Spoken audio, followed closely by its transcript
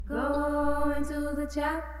the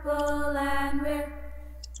chapel and we're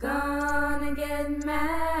gonna get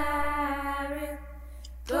married.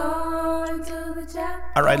 Going to the chapel.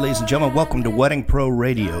 All right, ladies and gentlemen, welcome to Wedding Pro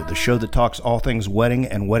Radio, the show that talks all things wedding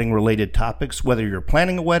and wedding-related topics. Whether you're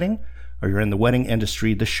planning a wedding or you're in the wedding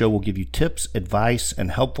industry, this show will give you tips, advice,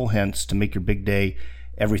 and helpful hints to make your big day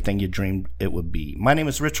everything you dreamed it would be. My name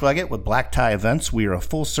is Rich Leggett with Black Tie Events. We are a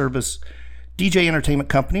full-service DJ entertainment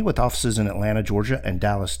company with offices in Atlanta, Georgia, and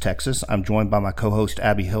Dallas, Texas. I'm joined by my co-host,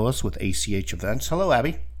 Abby Hillis with ACH Events. Hello,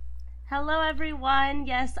 Abby. Hello, everyone.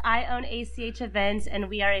 Yes, I own ACH Events, and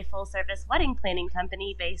we are a full-service wedding planning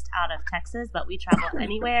company based out of Texas, but we travel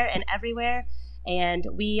anywhere and everywhere, and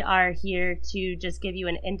we are here to just give you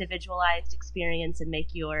an individualized experience and make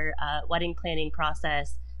your wedding planning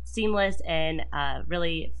process seamless and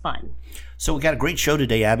really fun. So we got a great show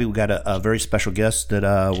today, Abby. We got a very special guest that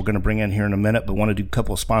we're going to bring in here in a minute, but want to do a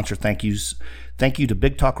couple of sponsor thank yous. Thank you to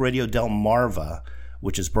Big Talk Radio Delmarva,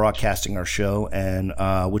 which is broadcasting our show and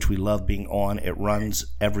which we love being on. It runs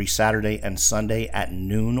every Saturday and Sunday at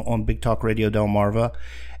noon on Big Talk Radio Delmarva.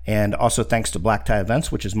 And also thanks to Black Tie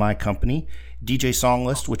Events, which is my company. DJ Song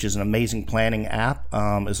List, which is an amazing planning app,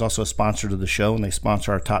 is also a sponsor to the show, and they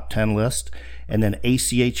sponsor our top 10 list. And then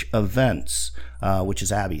ACH Events, which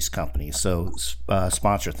is Abby's company. So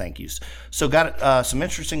sponsor thank yous. So got some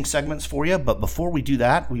interesting segments for you. But before we do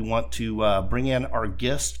that, we want to bring in our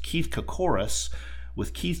guest, Keith Kokoris,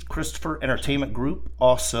 with Keith Christopher Entertainment Group,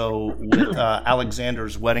 also with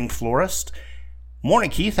Alexander's Wedding Florist. Morning,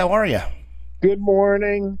 Keith. How are you? Good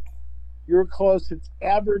morning. You're close. It's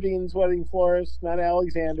Aberdeen's Wedding Florist, not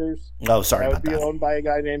Alexander's. Oh, sorry about that. That would be owned by a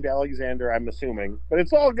guy named Alexander, I'm assuming. But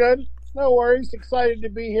it's all good. No worries. Excited to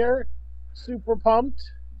be here. Super pumped.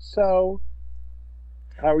 So,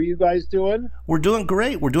 how are you guys doing? We're doing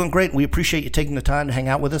great. We're doing great. We appreciate you taking the time to hang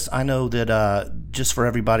out with us. I know that just for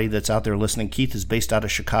everybody that's out there listening, Keith is based out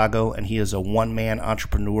of Chicago, and he is a one-man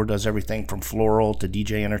entrepreneur, does everything from floral to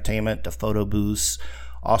DJ entertainment to photo booths.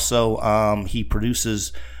 Also, he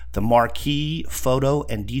produces the Marquee Photo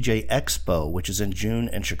and DJ Expo, which is in June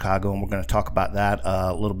in Chicago, and we're going to talk about that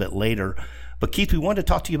a little bit later. But Keith, we wanted to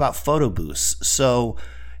talk to you about photo booths. So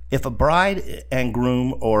if a bride and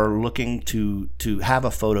groom are looking to have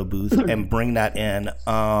a photo booth and bring that in,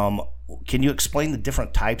 can you explain the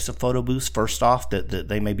different types of photo booths first off that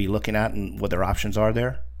they may be looking at and what their options are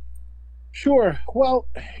there? Sure. Well,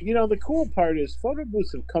 the cool part is photo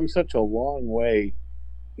booths have come such a long way,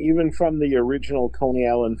 even from the original Coney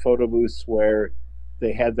Island photo booths where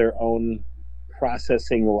they had their own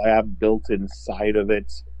processing lab built inside of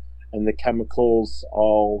it and the chemicals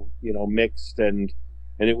all, mixed and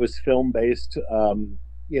it was film based,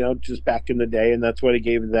 just back in the day. And that's what it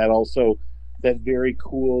gave that also that very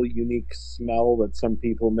cool, unique smell that some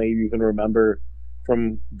people may even remember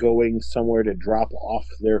from going somewhere to drop off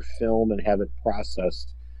their film and have it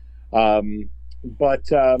processed. Now,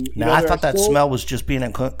 I thought that smell was just being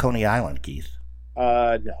in Coney Island, Keith.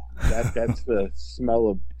 No, that's the smell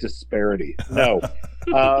of disparity. No.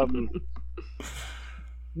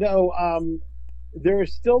 There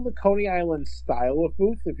is still the Coney Island style of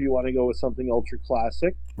booth if you want to go with something ultra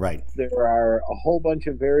classic. Right. There are a whole bunch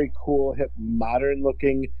of very cool, hip, modern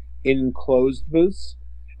looking enclosed booths.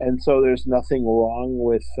 And so there's nothing wrong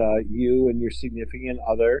with you and your significant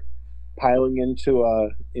other piling into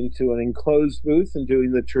an enclosed booth and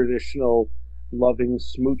doing the traditional loving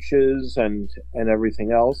smooches and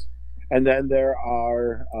everything else. And then there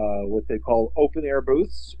are what they call open air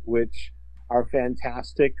booths, which are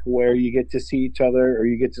fantastic, where you get to see each other or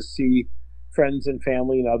you get to see friends and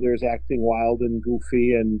family and others acting wild and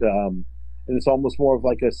goofy, and it's almost more of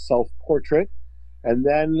like a self-portrait. And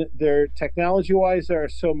then there, technology-wise, there are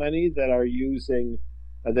so many that are using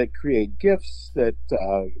that create GIFs that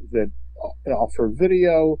offer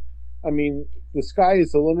video. I mean, the sky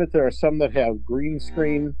is the limit. There are some that have green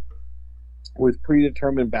screen with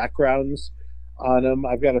predetermined backgrounds on them.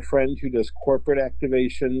 I've got a friend who does corporate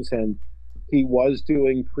activations, and he was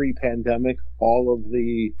doing pre-pandemic all of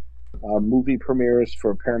the movie premieres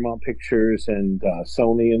for Paramount Pictures and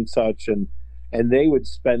Sony and such, and they would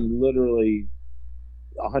spend literally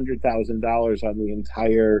 $100,000 on the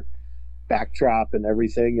entire backdrop and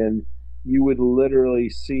everything, and you would literally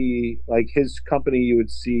see, like his company, you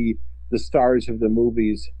would see the stars of the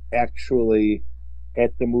movies actually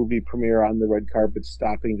at the movie premiere on the red carpet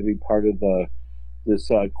stopping to be part of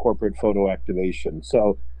this corporate photo activation.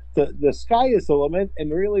 So the sky is the limit,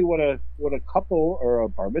 and really what a couple or a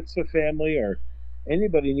bar mitzvah family or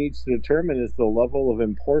anybody needs to determine is the level of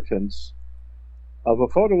importance of a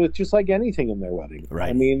photo. It's just like anything in their wedding. Right.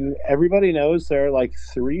 I mean, everybody knows there are like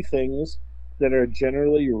three things that are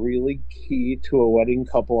generally really key to a wedding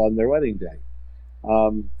couple on their wedding day.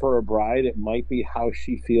 For a bride, it might be how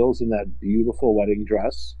she feels in that beautiful wedding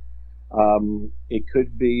dress. It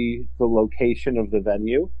could be the location of the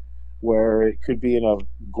venue, where it could be in a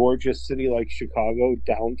gorgeous city like Chicago,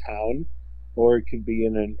 downtown, or it could be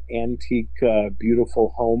in an antique,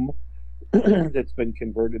 beautiful home that's been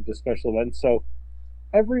converted to special events. So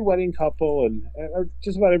every wedding couple and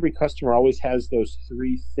just about every customer always has those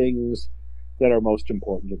three things that are most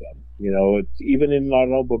important to them. You know, even in an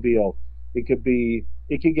automobile, it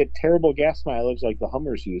could get terrible gas mileage like the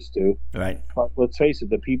Hummers used to. Right. But let's face it,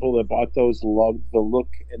 the people that bought those loved the look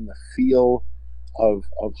and the feel of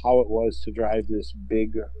how it was to drive this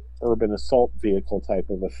big urban assault vehicle type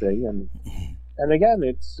of a thing. And again,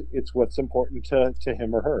 it's what's important to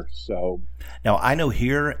him or her. So now I know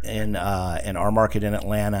here in our market in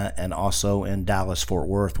Atlanta and also in Dallas, Fort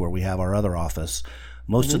Worth, where we have our other office,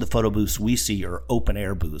 most of the photo booths we see are open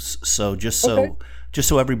air booths. So just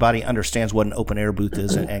so everybody understands what an open air booth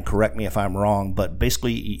is, and correct me if I'm wrong, but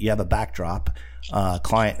basically you have a backdrop.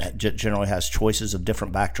 Client generally has choices of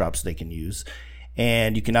different backdrops they can use.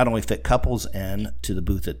 And you can not only fit couples in to the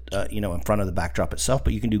booth at, in front of the backdrop itself,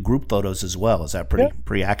 but you can do group photos as well. Is that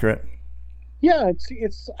pretty accurate? Yeah,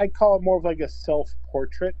 it's I call it more of like a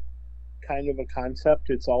self-portrait kind of a concept.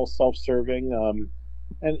 It's all self-serving,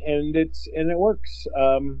 and it works.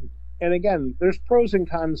 And again, there's pros and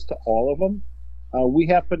cons to all of them. We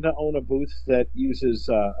happen to own a booth that uses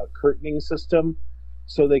a curtaining system,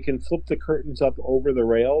 so they can flip the curtains up over the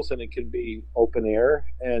rails, and it can be open air,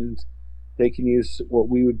 and they can use what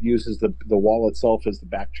we would use as the wall itself as the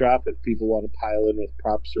backdrop if people want to pile in with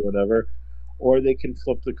props or whatever. Or they can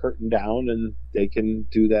flip the curtain down and they can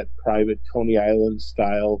do that private Coney Island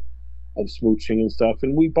style of smooching and stuff.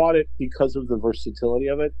 And we bought it because of the versatility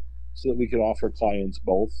of it, so that we could offer clients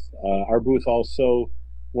both. Our booth also,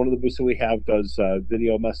 one of the booths that we have does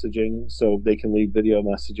video messaging, so they can leave video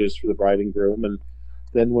messages for the bride and groom. And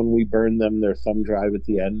then when we burn them, their thumb drive at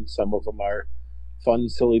the end, some of them are fun,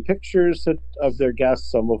 silly pictures of their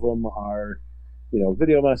guests. Some of them are,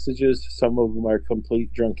 video messages. Some of them are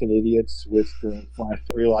complete drunken idiots with the flash,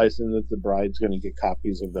 realizing that the bride's going to get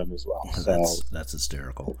copies of them as well. So that's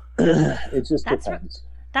hysterical. It just depends.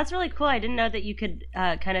 That's really cool. I didn't know that you could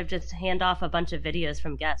kind of just hand off a bunch of videos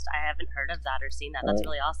from guests. I haven't heard of that or seen that. That's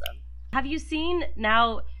really awesome. Have you seen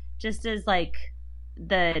now, just as like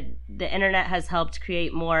the internet has helped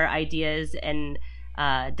create more ideas and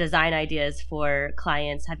design ideas for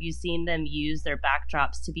clients, have you seen them use their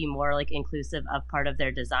backdrops to be more like inclusive of part of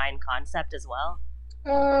their design concept as well?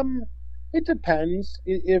 It depends.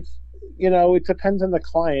 It depends on the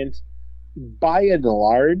client. By and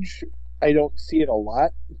large, I don't see it a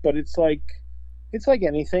lot, but it's like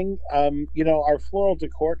anything. Our floral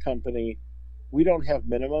decor company, we don't have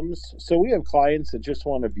minimums, so we have clients that just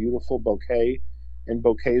want a beautiful bouquet and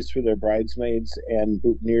bouquets for their bridesmaids and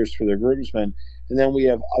boutonnieres for their groomsmen. And then we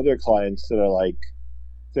have other clients that are like,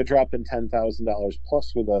 they're dropping $10,000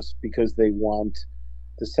 plus with us because they want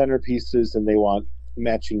the centerpieces and they want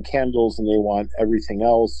matching candles and they want everything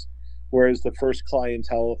else. Whereas the first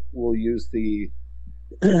clientele will use the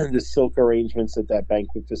silk arrangements that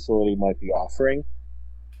banquet facility might be offering.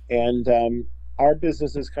 And our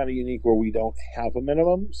business is kind of unique where we don't have a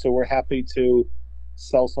minimum. So we're happy to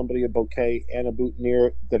sell somebody a bouquet and a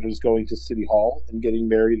boutonniere that is going to City Hall and getting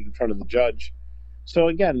married in front of the judge. So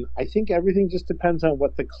again, I think everything just depends on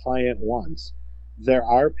what the client wants. There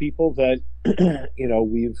are people that,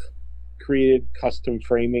 we've created custom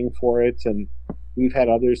framing for it, and we've had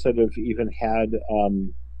others that have even had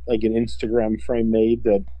like an Instagram frame made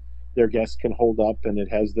that their guests can hold up and it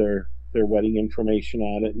has their wedding information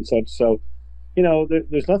on it and such. So,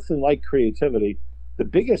 there's nothing like creativity. The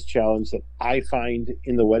biggest challenge that I find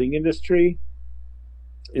in the wedding industry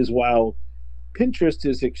is, while Pinterest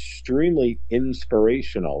is extremely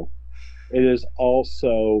inspirational, it is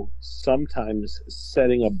also sometimes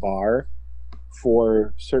setting a bar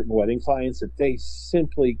for certain wedding clients that they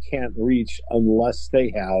simply can't reach unless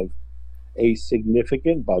they have a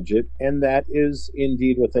significant budget, and that is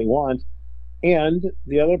indeed what they want. And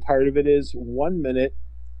the other part of it is, 1 minute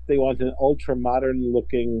they want an ultra modern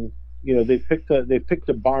looking, they picked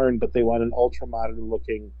a barn, but they want an ultra modern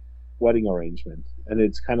looking wedding arrangement, and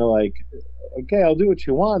it's kind of like, okay, I'll do what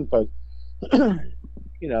you want, but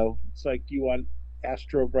it's like you want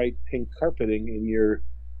astro bright pink carpeting in your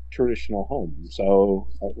traditional home. So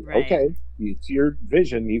right. Okay, it's your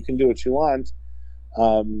vision, you can do what you want.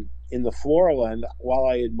 In the floral end, while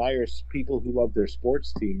I admire people who love their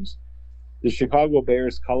sports teams, the Chicago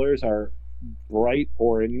Bears colors are bright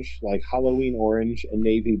orange, like Halloween orange and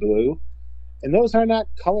navy blue. And those are not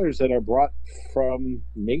colors that are brought from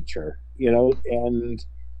nature, and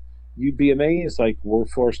you'd be amazed. Like, we're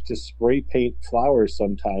forced to spray paint flowers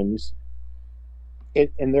sometimes,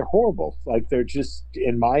 and they're horrible. Like, they're just,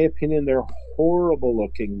 in my opinion, they're horrible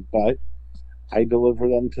looking, but I deliver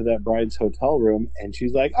them to that bride's hotel room, and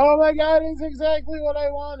she's like, "Oh my God, it's exactly what I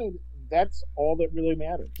wanted." That's all that really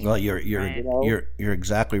matters. Well, you're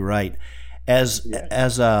exactly right. As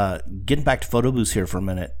getting back to photo booths here for a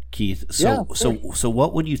minute, Keith. So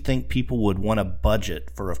what would you think people would want to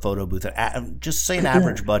budget for a photo booth? Just say an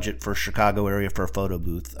average budget for Chicago area for a photo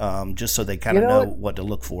booth, just so they kind of know what to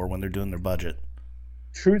look for when they're doing their budget.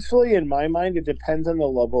 Truthfully, in my mind, it depends on the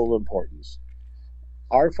level of importance.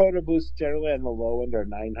 Our photo booths generally on the low end are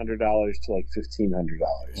 $900 to like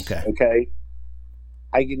 $1,500. Okay.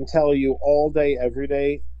 I can tell you all day, every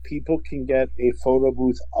day, people can get a photo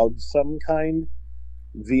booth of some kind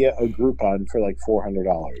via a Groupon for like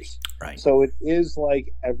 $400. Right. So it is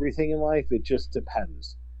like everything in life. It just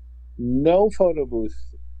depends. No photo booth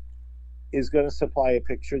is going to supply a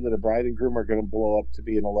picture that a bride and groom are going to blow up to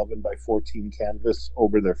be an 11 by 14 canvas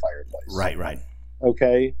over their fireplace. Right.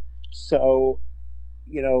 Okay. So,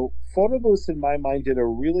 photo booths in my mind did a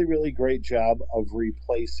really, really great job of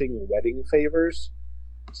replacing wedding favors.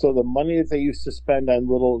 So the money that they used to spend on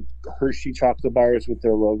little Hershey chocolate bars with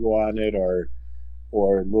their logo on it, or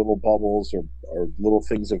little bubbles, or little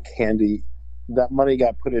things of candy, that money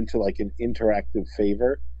got put into like an interactive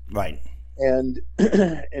favor. Right. And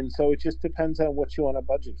so it just depends on what you want to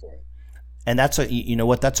budget for it. And that's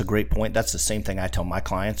that's a great point. That's the same thing I tell my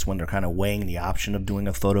clients when they're kind of weighing the option of doing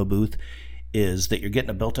a photo booth, is that you're getting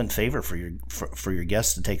a built-in favor for your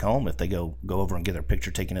guests to take home if they go over and get their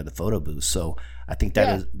picture taken at the photo booth. So I think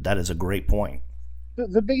that is a great point.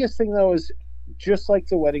 The biggest thing though is, just like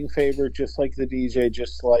the wedding favor, just like the DJ,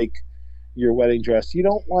 just like your wedding dress, you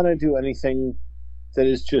don't want to do anything that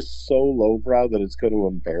is just so lowbrow that it's going to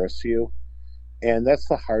embarrass you. And that's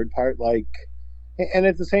the hard part. Like, and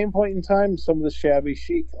at the same point in time, some of the shabby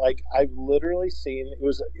chic, like I've literally seen, it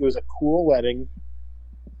was a cool wedding.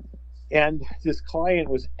 And this client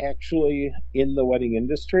was actually in the wedding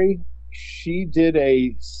industry. She did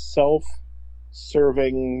a self-serving,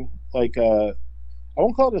 I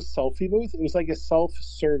won't call it a selfie booth. It was like a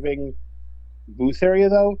self-serving booth area,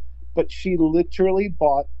 though. But she literally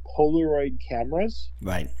bought Polaroid cameras.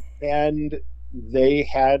 Right. And they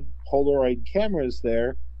had Polaroid cameras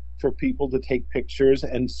there for people to take pictures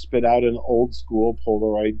and spit out an old school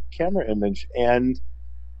Polaroid camera image. And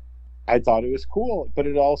I thought it was cool, but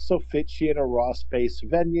it also fit. She had a raw space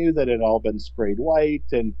venue that had all been sprayed white,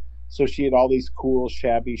 and so she had all these cool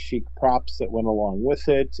shabby chic props that went along with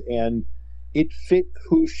it, and it fit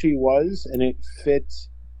who she was, and it fit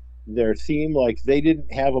their theme. Like, they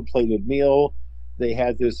didn't have a plated meal. They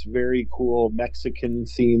had this very cool Mexican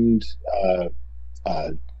themed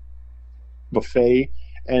buffet,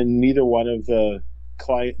 and neither one of the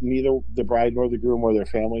neither the bride nor the groom or their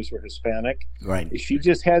families were Hispanic. Right. She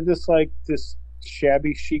just had this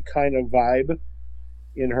shabby chic kind of vibe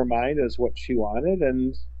in her mind as what she wanted,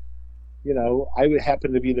 and I would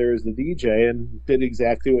happen to be there as the DJ and did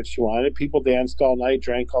exactly what she wanted. People danced all night,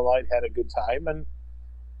 drank all night, had a good time, and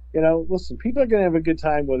listen, people are going to have a good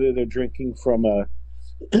time whether they're drinking from a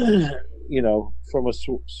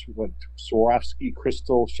Swarovski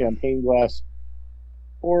crystal champagne glass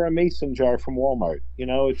or a mason jar from Walmart.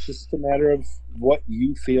 It's just a matter of what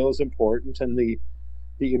you feel is important and the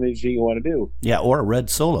image you want to do. Yeah, or a red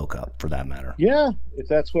Solo cup for that matter. Yeah, if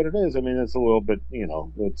that's what it is. I mean, it's a little bit,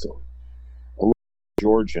 it's a little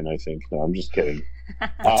Georgian, I think. No, I'm just kidding.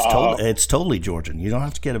 It's totally Georgian. You don't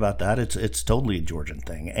have to kid about that. It's totally a Georgian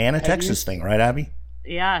thing and a Texas thing, right, Abby?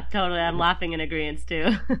 Yeah, totally. I'm laughing in agreement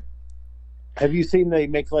too. Have you seen they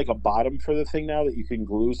make like a bottom for the thing now that you can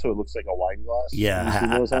glue so it looks like a wine glass? Yeah,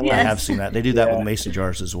 I have seen that. They do that with mason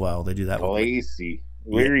jars as well. They do that glassy,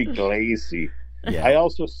 very glassy. Yeah. I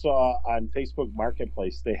also saw on Facebook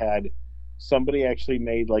Marketplace they had somebody actually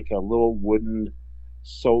made like a little wooden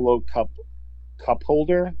Solo cup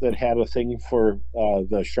holder that had a thing for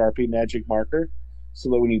the Sharpie magic marker, so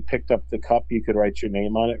that when you picked up the cup you could write your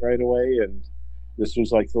name on it right away. And this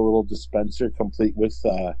was like the little dispenser complete with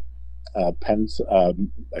pens, a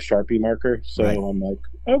Sharpie marker. So right. I'm like,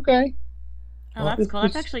 okay. Oh, that's cool.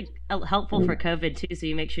 That's actually helpful for COVID too, so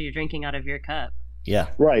you make sure you're drinking out of your cup. Yeah.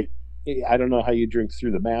 Right. I don't know how you drink through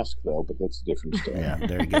the mask, though, but that's a different story. Yeah,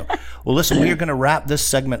 there you go. Well, listen, we are going to wrap this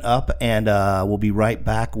segment up, and we'll be right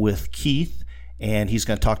back with Keith, and he's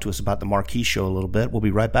going to talk to us about the Marquee Show a little bit. We'll be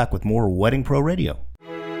right back with more Wedding Pro Radio.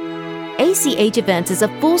 ACH Events is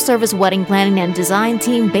a full-service wedding planning and design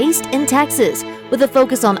team based in Texas with a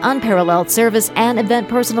focus on unparalleled service and event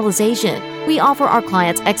personalization. We offer our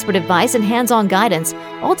clients expert advice and hands-on guidance,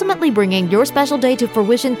 ultimately bringing your special day to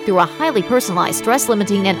fruition through a highly personalized,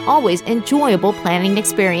 stress-limiting, and always enjoyable planning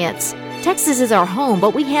experience. Texas is our home,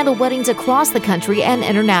 but we handle weddings across the country and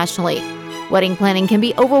internationally. Wedding planning can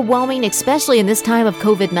be overwhelming, especially in this time of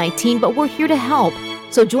COVID-19, but we're here to help.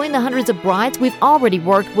 So join the hundreds of brides we've already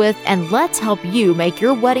worked with, and let's help you make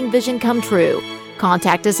your wedding vision come true.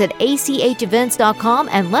 Contact us at achevents.com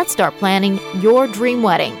and let's start planning your dream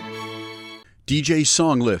wedding. DJ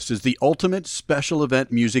Song List is the ultimate special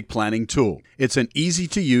event music planning tool. It's an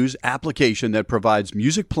easy-to-use application that provides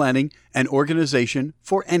music planning and organization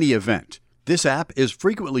for any event. This app is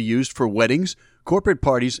frequently used for weddings, corporate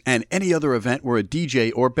parties, and any other event where a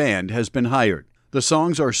DJ or band has been hired. The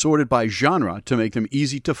songs are sorted by genre to make them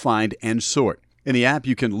easy to find and sort. In the app,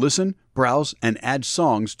 you can listen, browse, and add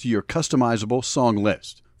songs to your customizable song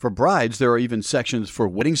list. For brides, there are even sections for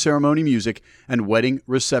wedding ceremony music and wedding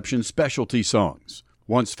reception specialty songs.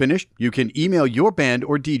 Once finished, you can email your band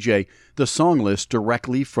or DJ the song list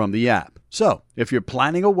directly from the app. So, if you're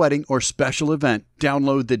planning a wedding or special event,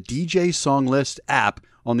 download the DJ Song List app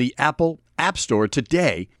on the Apple App Store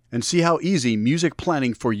today and see how easy music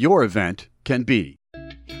planning for your event can be.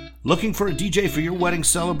 Looking for a DJ for your wedding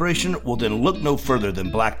celebration? Well, then look no further than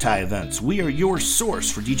Black Tie Events. We are your source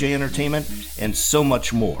for DJ entertainment and so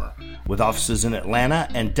much more. With offices in Atlanta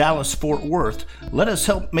and Dallas-Fort Worth, let us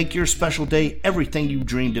help make your special day everything you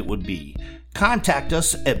dreamed it would be. Contact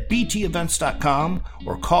us at btevents.com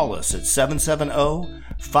or call us at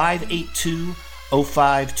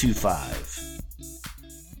 770-582-0525.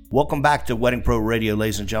 Welcome back to Wedding Pro Radio,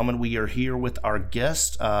 ladies and gentlemen. We are here with our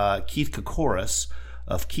guest, Keith Koukouras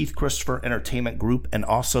of Keith Christopher Entertainment Group and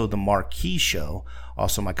also The Marquee Show.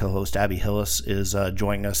 Also, my co-host, Abby Hillis, is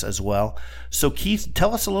joining us as well. So, Keith,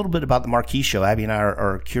 tell us a little bit about The Marquee Show. Abby and I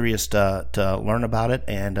are curious to learn about it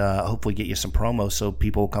and hopefully get you some promos so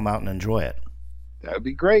people will come out and enjoy it. That would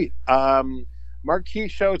be great. Marquee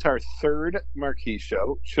Show is our third Marquee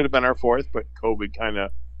Show. Should have been our fourth, but COVID kind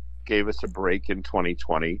of gave us a break in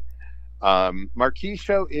 2020. Marquee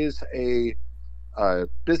Show is a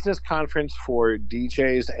business conference for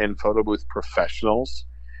DJs and photo booth professionals.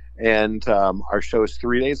 And our show is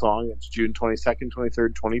 3 days long. It's June 22nd,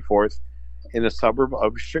 23rd, 24th in a suburb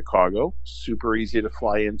of Chicago. Super easy to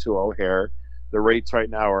fly into O'Hare. The rates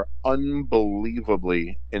right now are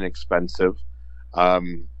unbelievably inexpensive.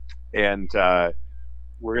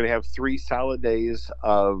 We're going to have 3 solid days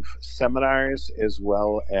of seminars as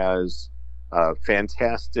well as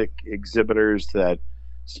fantastic exhibitors that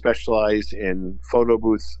specialize in photo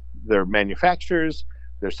booths. They're manufacturers,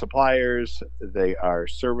 they're suppliers, they are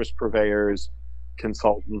service purveyors,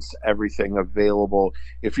 consultants, everything available.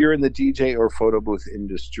 If you're in the DJ or photo booth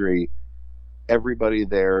industry, everybody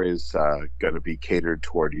there is going to be catered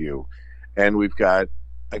toward you. And we've got,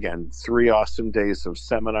 again, 3 awesome days of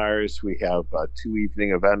seminars. We have 2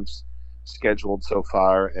 evening events scheduled so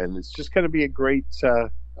far, and it's just going to be a great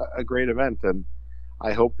event. And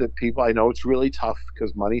I hope that people, I know it's really tough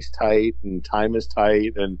because money's tight and time is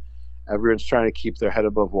tight and everyone's trying to keep their head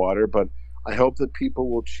above water, but I hope that people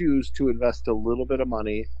will choose to invest a little bit of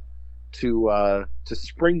money to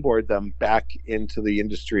springboard them back into the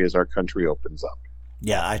industry as our country opens up.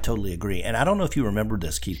 Yeah, I totally agree. And I don't know if you remember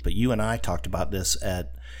this, Keith, but you and I talked about this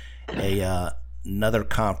at another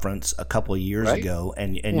conference a couple of years ago,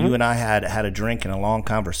 and you and I had a drink and a long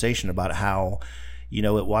conversation about how, you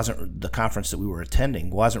know, it wasn't the conference that we were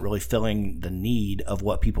attending wasn't really filling the need of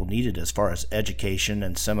what people needed as far as education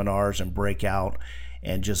and seminars and breakout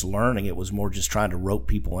and just learning. It was more just trying to rope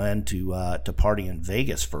people in to party in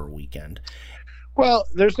Vegas for a weekend. Well,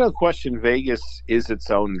 there's no question Vegas is its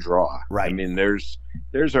own draw. Right. I mean, there's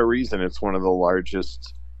a reason it's one of the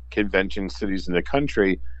largest convention cities in the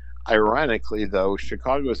country. Ironically, though,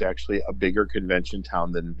 Chicago is actually a bigger convention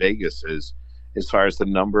town than Vegas is, as far as the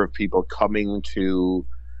number of people coming to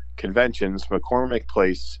conventions. McCormick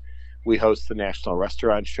Place, we host the National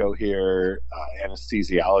Restaurant Show here,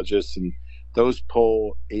 anesthesiologists, and those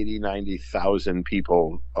pull 80, 90,000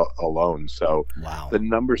 people alone. So wow. The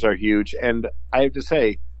numbers are huge. And I have to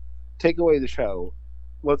say, take away the show.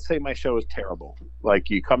 Let's say my show is terrible. Like,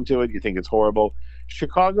 you come to it, you think it's horrible.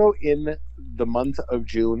 Chicago in the month of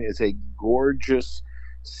June is a gorgeous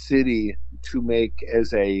city to make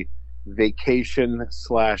as a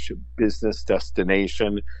vacation/business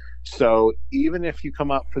destination. So even if you come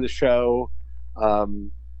up for the show,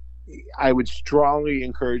 I would strongly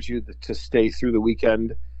encourage you to stay through the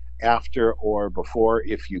weekend after or before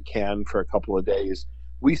if you can for a couple of days.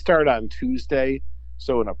 We start on Tuesday,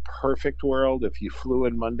 so in a perfect world, if you flew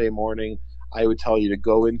in Monday morning, I would tell you to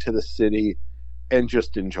go into the city and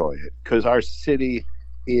just enjoy it, because our city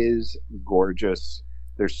is gorgeous.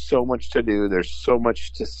 There's so much to do. There's so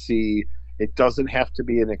much to see. It doesn't have to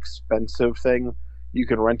be an expensive thing. You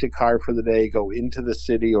can rent a car for the day, go into the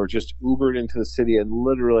city, or just Uber it into the city and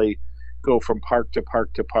literally go from park to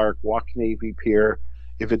park to park, walk Navy Pier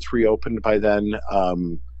if it's reopened by then.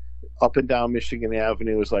 Up and down Michigan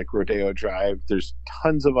Avenue is like Rodeo Drive. There's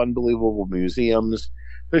tons of unbelievable museums.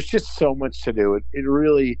 There's just so much to do. It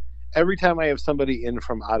really, every time I have somebody in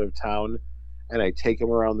from out of town and I take them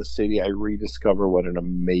around the city, I rediscover what an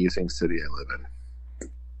amazing city I live in.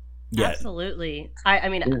 Yeah. Absolutely. I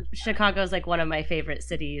mean, Chicago is like one of my favorite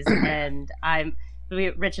cities, and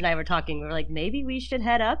Rich and I were talking. We were like, maybe we should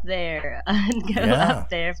head up there and go up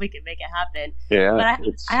there if we can make it happen. Yeah.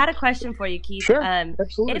 But I had a question for you, Keith. Sure,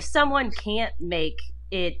 absolutely. If someone can't make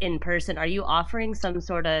it in person, are you offering some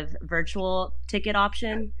sort of virtual ticket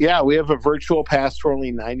option? Yeah, we have a virtual pass for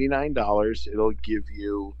only $99. It'll give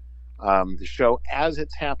you the show as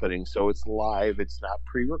it's happening, so it's live. It's not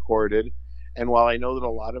pre-recorded. And while I know that a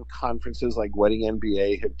lot of conferences like Wedding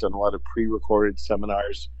MBA have done a lot of pre-recorded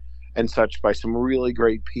seminars and such by some really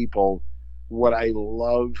great people, what I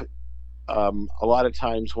love a lot of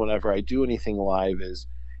times whenever I do anything live is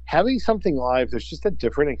having something live. There's just a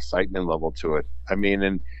different excitement level to it. I mean,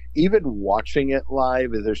 and even watching it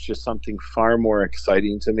live, there's just something far more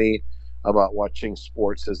exciting to me about watching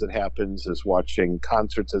sports as it happens, as watching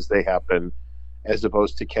concerts as they happen, as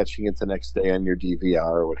opposed to catching it the next day on your DVR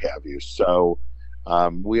or what have you. So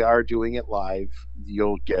we are doing it live.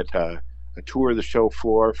 You'll get a tour of the show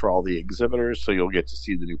floor for all the exhibitors, so you'll get to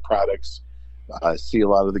see the new products, see a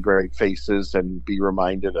lot of the great faces, and be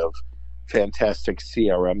reminded of fantastic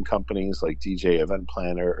CRM companies like DJ Event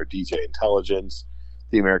Planner or DJ Intelligence.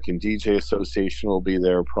 The American DJ Association will be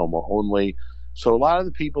there, promo only. So a lot of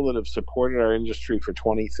the people that have supported our industry for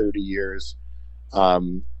 20, 30 years,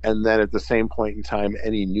 and then at the same point in time,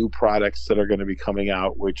 any new products that are going to be coming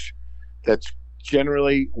out, which that's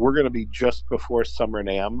generally, we're going to be just before Summer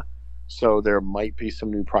NAMM. So there might be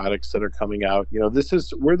some new products that are coming out. You know,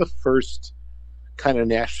 we're the first kind of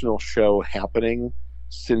national show happening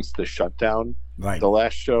since the shutdown. Right. The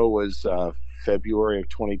last show was February of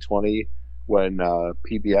 2020 when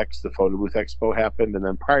PBX, the Photo Booth Expo, happened. And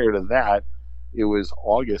then prior to that, it was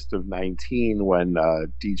August of 19 when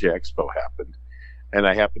DJ Expo happened. And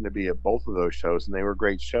I happened to be at both of those shows, and they were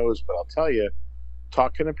great shows. But I'll tell you,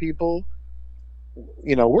 talking to people,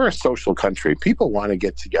 you know, we're a social country. People want to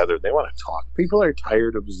get together. They want to talk. People are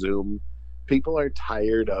tired of Zoom. People are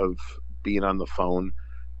tired of being on the phone.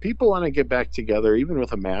 People want to get back together, even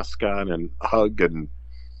with a mask on, and hug and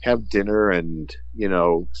have dinner and, you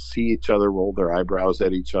know, see each other, roll their eyebrows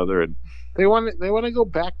at each other. And they want to go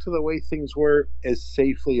back to the way things were as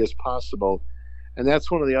safely as possible. And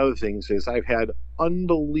that's one of the other things is I've had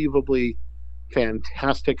unbelievably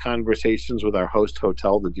fantastic conversations with our host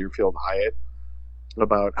hotel, the Deerfield Hyatt,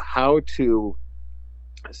 about how to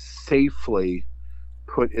safely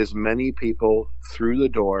put as many people through the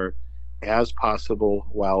door as possible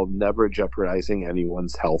while never jeopardizing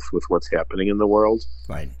anyone's health with what's happening in the world.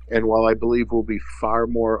 Right. And while I believe we'll be far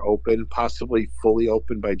more open, possibly fully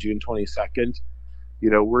open by June 22nd, you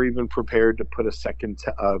know, we're even prepared to put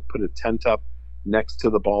a tent up next to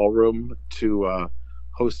the ballroom to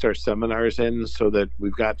host our seminars in, so that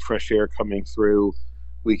we've got fresh air coming through.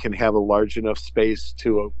 We can have a large enough space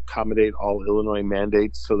to accommodate all Illinois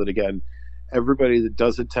mandates, so that, again, everybody that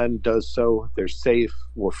does attend does so. They're safe.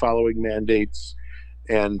 We're following mandates,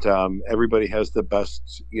 and everybody has the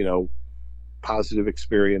best, you know, positive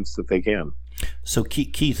experience that they can. So,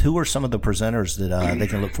 Keith, who are some of the presenters that they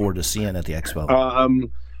can look forward to seeing at the expo?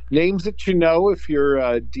 Names that you know, if you're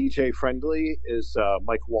DJ friendly, is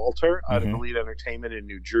Mike Walter out of Elite Entertainment in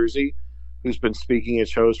New Jersey, who's been speaking at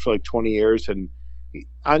shows for like 20 years. And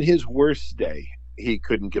on his worst day, he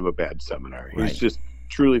couldn't give a bad seminar. He's just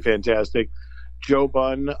truly fantastic. Joe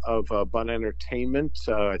Bunn of Bunn Entertainment.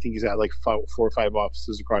 I think he's at like 4 or 5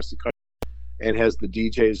 offices across the country and has the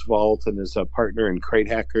DJ's Vault and is a partner in Crate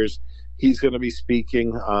Hackers. He's going to be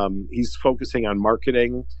speaking. He's focusing on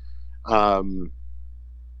marketing.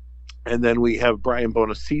 And then we have Brian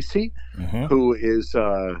Bonacisi, who is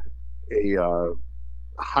a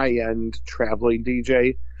high-end traveling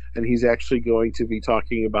DJ, and he's actually going to be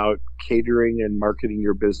talking about catering and marketing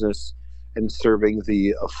your business and serving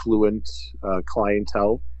the affluent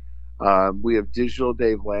clientele. We have Digital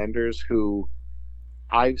Dave Landers, who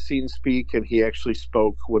I've seen speak, and he actually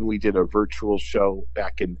spoke when we did a virtual show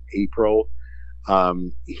back in April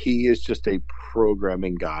He is just a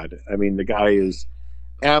programming god. I mean, the guy is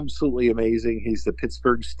absolutely amazing. He's the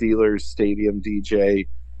Pittsburgh Steelers stadium DJ.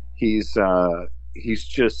 He's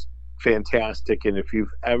just fantastic. And if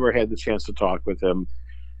you've ever had the chance to talk with him,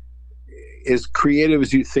 as creative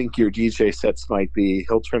as you think your DJ sets might be,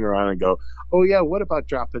 he'll turn around and go, "Oh yeah, what about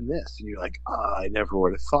dropping this?" And you're like, "Oh, I never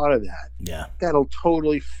would have thought of that. Yeah, that'll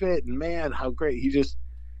totally fit." And man, how great!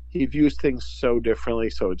 He views things so differently,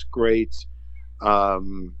 so it's great.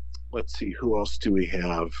 Let's see, who else do we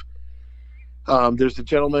have? There's a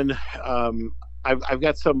gentleman. I've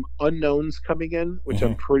got some unknowns coming in, which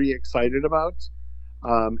I'm pretty excited about.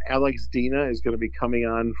 Alex Dina is going to be coming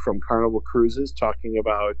on from Carnival Cruises, talking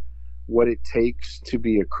about what it takes to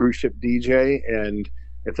be a cruise ship DJ, and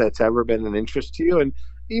if that's ever been an interest to you. And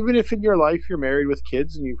even if in your life you're married with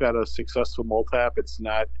kids and you've got a successful multi-app, it's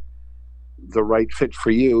not the right fit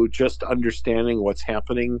for you, just understanding what's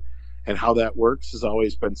happening and how that works has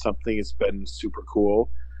always been something that's been super cool.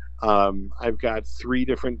 I've got 3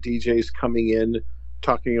 different DJs coming in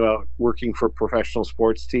talking about working for professional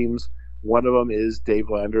sports teams. One of them is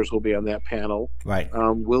Dave Landers will be on that panel. Right.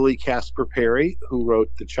 Willie Casper Perry, who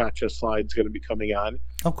wrote the Cha-Cha Slide, is going to be coming on.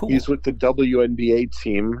 Oh, cool. He's with the WNBA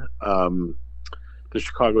team, the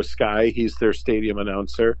Chicago Sky. He's their stadium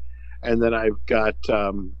announcer. And then I've got,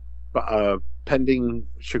 pending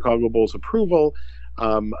Chicago Bulls approval,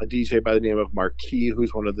 a DJ by the name of Marquis,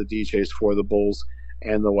 who's one of the DJs for the Bulls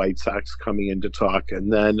and the White Sox, coming in to talk.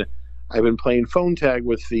 And then I've been playing phone tag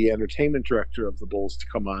with the entertainment director of the Bulls to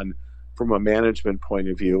come on from a management point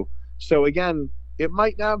of view. So again, it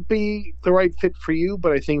might not be the right fit for you,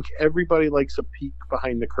 but I think everybody likes a peek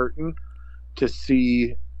behind the curtain to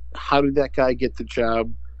see how did that guy get the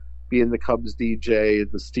job being the Cubs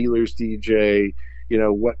DJ, the Steelers DJ, you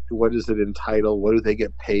know, what is it entitled? What do they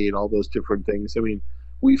get paid? All those different things. I mean,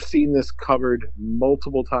 we've seen this covered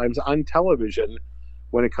multiple times on television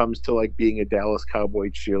when it comes to like being a Dallas Cowboy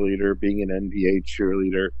cheerleader, being an NBA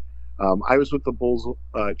cheerleader. I was with the Bulls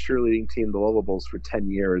cheerleading team, the Lullables, for 10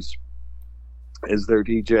 years as their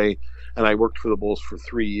DJ, and I worked for the Bulls for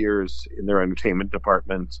 3 years in their entertainment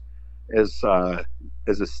department as a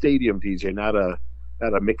stadium DJ, not a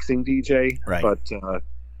mixing DJ. Right. But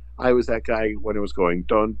I was that guy when it was going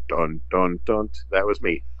dun dun dun dun. That was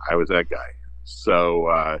me. I was that guy. So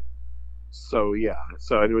yeah.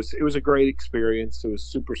 So it was a great experience. It was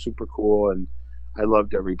super, super cool, and I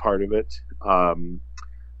loved every part of it.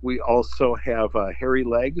 We also have Harry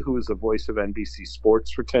Legg, who is the voice of NBC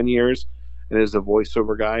Sports for 10 years and is a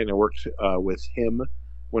voiceover guy. And I worked with him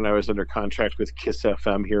when I was under contract with Kiss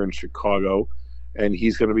FM here in Chicago. And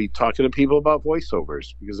he's going to be talking to people about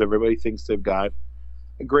voiceovers because everybody thinks they've got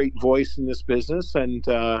a great voice in this business. And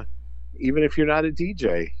even if you're not a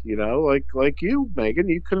DJ, you know, like you, Megan,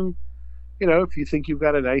 you can, you know, if you think you've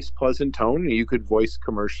got a nice, pleasant tone, you could voice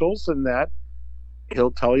commercials, and that he'll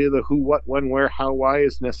tell you the who, what, when, where, how, why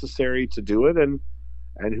is necessary to do it. And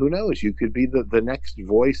who knows, you could be the next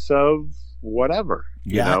voice of whatever.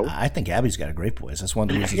 Yeah, you know? I think Abby's got a great voice. That's one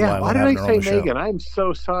of the reasons Yeah, why I did I say Megan? Show. I'm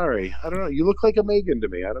so sorry. I don't know. You look like a Megan to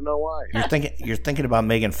me. I don't know why. You're thinking about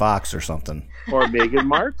Megan Fox or something. Or Meghan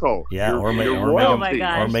Markle. Yeah, or Meghan Oh my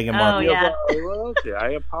gosh. or Meghan Oh, Markle. yeah. Royalty.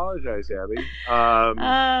 I apologize, Abby. Oh,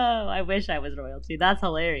 I wish I was royalty. That's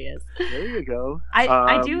hilarious. There you go.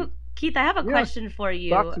 I do, Keith, I have a yeah, question for you.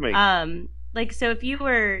 talk to me. Like, so if you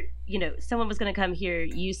were, you know, someone was going to come hear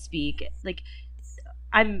you speak, like,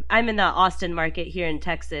 I'm in the Austin market here in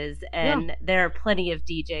Texas, and there are plenty of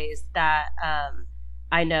DJs that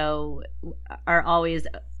I know are always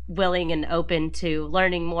willing and open to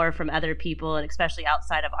learning more from other people, and especially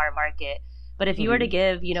outside of our market. But if you were to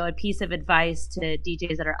give, you know, a piece of advice to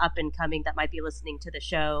DJs that are up and coming that might be listening to the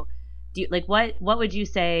show, what would you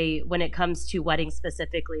say when it comes to weddings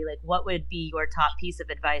specifically? Like, what would be your top piece of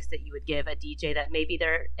advice that you would give a DJ that maybe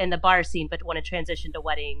they're in the bar scene but want to transition to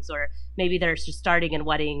weddings, or maybe they're just starting in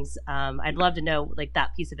weddings? I'd love to know, like, that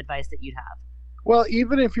piece of advice that you'd have. Well,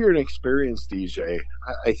 even if you're an experienced DJ,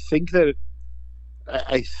 I think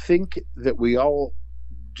that we all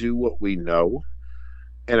do what we know,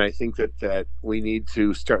 and I think that we need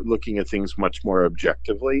to start looking at things much more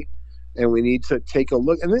objectively. And we need to take a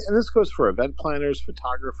look, and this goes for event planners,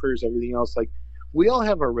 photographers, everything else. Like, we all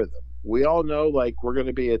have a rhythm. We all know, like, we're going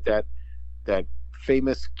to be at that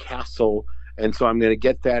famous castle, and so I'm going to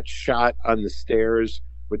get that shot on the stairs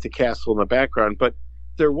with the castle in the background. But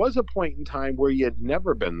there was a point in time where you had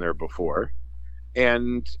never been there before,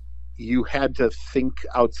 and you had to think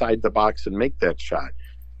outside the box and make that shot.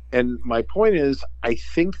 And my point is, I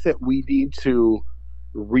think that we need to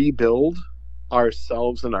rebuild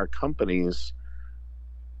ourselves and our companies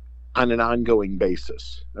on an ongoing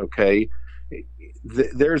basis. Okay.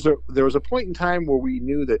 There was a point in time where we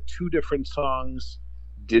knew that two different songs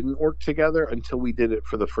didn't work together until we did it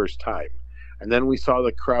for the first time. And then we saw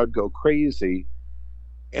the crowd go crazy.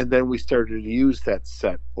 And then we started to use that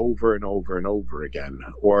set over and over and over again,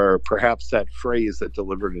 or perhaps that phrase that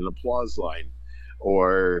delivered an applause line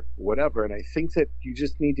or whatever. And I think that you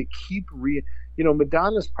just need to keep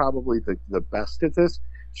Madonna's probably the best at this.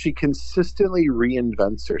 She consistently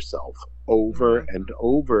reinvents herself over and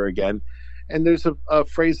over again. And there's a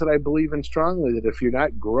phrase that I believe in strongly, that if you're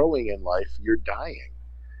not growing in life, you're dying.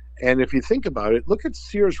 And if you think about it, look at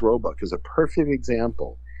Sears Roebuck as a perfect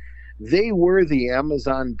example. They were the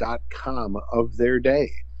Amazon.com of their day.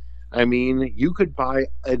 I mean, you could buy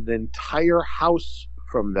an entire house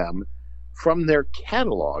from them, from their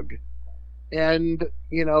catalog, and,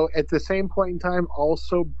 at the same point in time,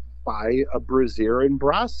 also buy a brassiere and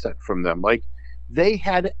bra set from them. Like, they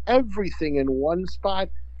had everything in one spot,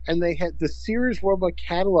 and they had the Sears Roebuck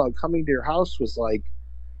catalog coming to your house was like,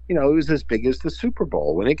 it was as big as the Super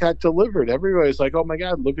Bowl. When it got delivered, everybody was like, oh my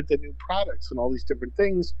God, look at the new products and all these different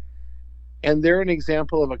things. And they're an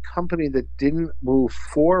example of a company that didn't move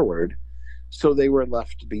forward, so they were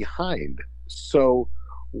left behind. So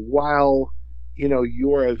while,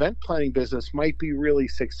 your event planning business might be really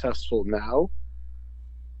successful now,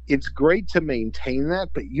 it's great to maintain that,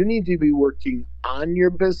 but you need to be working on your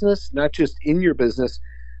business, not just in your business,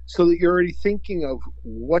 so that you're already thinking of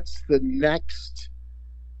what's the next,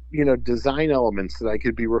 design elements that I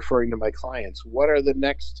could be referring to my clients. What are the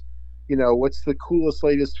next, what's the coolest,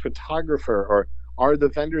 latest photographer, or are the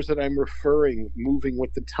vendors that I'm referring moving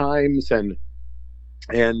with the times, and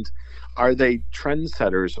are they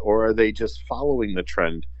trendsetters, or are they just following the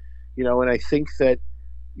trend? And I think that,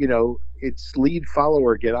 it's lead,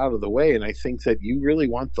 follower, get out of the way. And I think that you really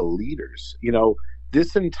want the leaders.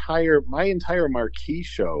 My entire marquee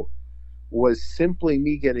show was simply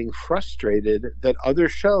me getting frustrated that other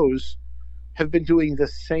shows have been doing the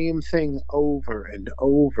same thing over and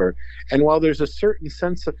over. And while there's a certain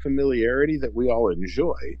sense of familiarity that we all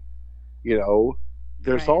enjoy,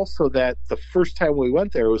 there's also that the first time we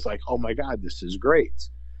went there, it was like, oh my God, this is great.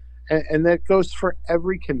 And that goes for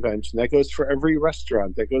every convention. That goes for every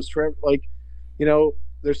restaurant. That goes for,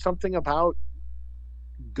 there's something about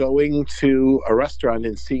going to a restaurant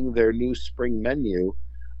and seeing their new spring menu,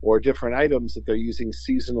 or different items that they're using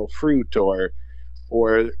seasonal fruit, or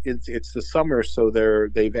it's the summer, so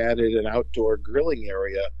they've added an outdoor grilling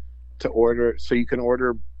area to order, so you can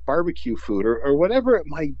order barbecue food, or whatever it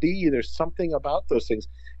might be. There's something about those things.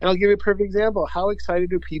 And I'll give you a perfect example. How excited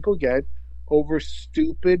do people get over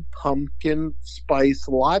stupid pumpkin spice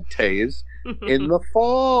lattes in the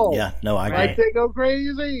fall? Yeah, no, I agree. Like, they go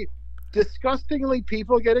crazy. Disgustingly,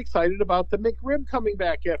 people get excited about the McRib coming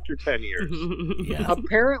back after 10 years. Yeah.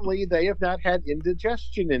 Apparently, they have not had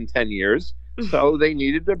indigestion in 10 years, so they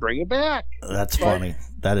needed to bring it back. That's funny.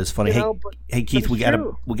 That is funny. Hey, Keith, we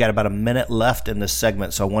got about a minute left in this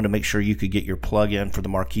segment, so I wanted to make sure you could get your plug in for the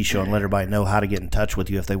Marquee Show and let everybody know how to get in touch with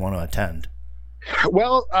you if they want to attend.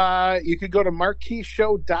 Well, you could go to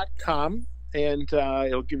marqueeshow.com, and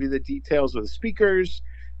it'll give you the details of the speakers,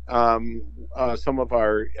 some of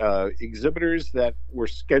our exhibitors that were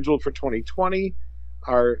scheduled for 2020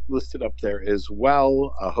 are listed up there as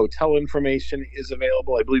well. Hotel information is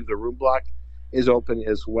available. I believe the room block is open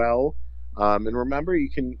as well. And remember, you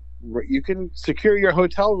can secure your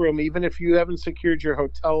hotel room even if you haven't secured your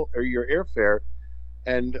hotel or your airfare,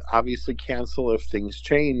 and obviously cancel if things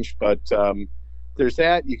change. But there's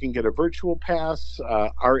that. You can get a virtual pass.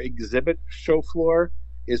 Our exhibit show floor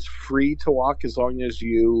is free to walk as long as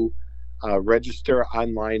you register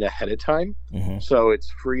online ahead of time. Mm-hmm. So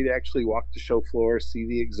it's free to actually walk the show floor, see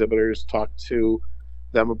the exhibitors, talk to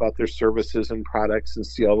them about their services and products, and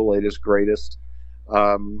see all the latest, greatest.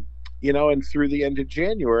 And through the end of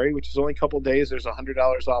January, which is only a couple of days, there's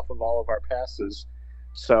 $100 off of all of our passes.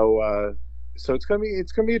 So it's gonna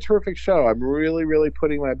be a terrific show. I'm really, really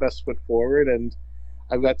putting my best foot forward, and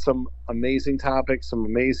I've got some amazing topics, some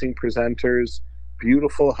amazing presenters,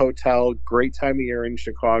 beautiful hotel, great time of year in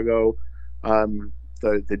Chicago.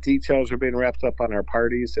 The details are being wrapped up on our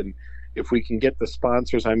parties, and if we can get the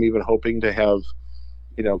sponsors, I'm even hoping to have,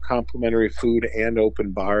 complimentary food and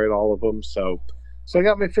open bar at all of them. So I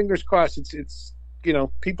got my fingers crossed. It's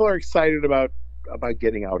people are excited about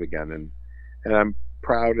getting out again, and I'm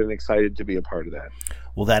proud and excited to be a part of that.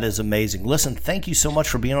 Well, that is amazing. Listen, thank you so much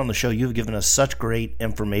for being on the show. You've given us such great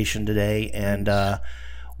information today, and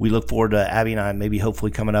we look forward to Abby and I maybe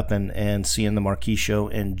hopefully coming up and seeing the Marquee Show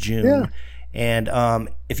in June. And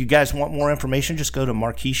if you guys want more information, just go to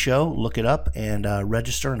Marquee Show, look it up, and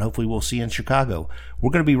register, and hopefully we'll see you in Chicago.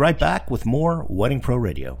 We're going to be right back with more Wedding Pro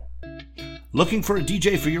Radio. Looking for a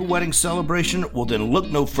DJ for your wedding celebration? Well, then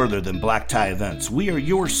look no further than Black Tie Events. We are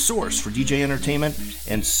your source for DJ entertainment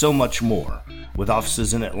and so much more. With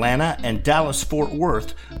offices in Atlanta and Dallas-Fort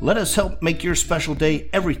Worth, let us help make your special day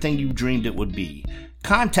everything you dreamed it would be.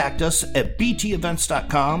 Contact us at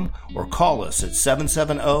btevents.com or call us at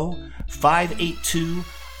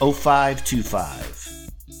 770-582-0525.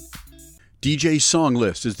 DJ Song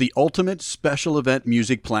List is the ultimate special event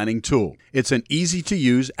music planning tool. It's an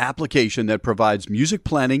easy-to-use application that provides music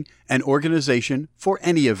planning and organization for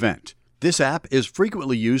any event. This app is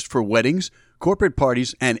frequently used for weddings, corporate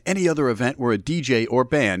parties, and any other event where a DJ or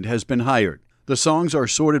band has been hired. The songs are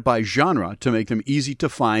sorted by genre to make them easy to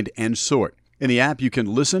find and sort. In the app, you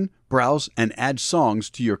can listen, browse, and add songs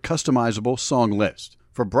to your customizable song list.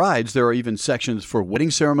 For brides, there are even sections for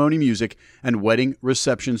wedding ceremony music and wedding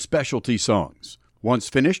reception specialty songs. Once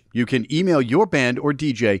finished, you can email your band or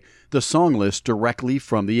DJ the song list directly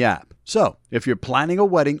from the app. So, if you're planning a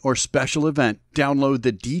wedding or special event, download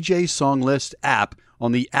the DJ Song List app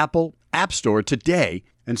on the Apple App Store today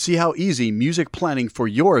and see how easy music planning for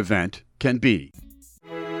your event can be.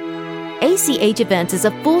 ACH Events is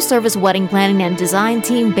a full-service wedding planning and design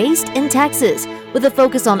team based in Texas with a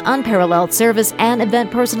focus on unparalleled service and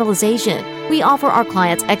event personalization. We offer our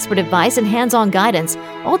clients expert advice and hands-on guidance,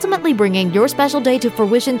 ultimately bringing your special day to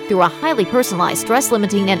fruition through a highly personalized,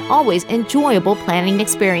 stress-limiting, and always enjoyable planning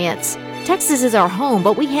experience. Texas is our home,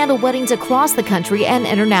 but we handle weddings across the country and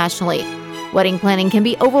internationally. Wedding planning can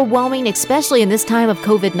be overwhelming, especially in this time of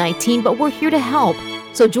COVID-19, but we're here to help.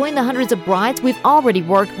 So join the hundreds of brides we've already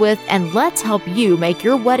worked with, and let's help you make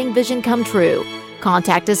your wedding vision come true.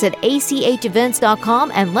 Contact us at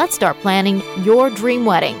achevents.com and let's start planning your dream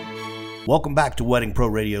wedding. Welcome back to Wedding Pro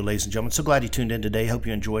Radio, ladies and gentlemen. So glad you tuned in today. Hope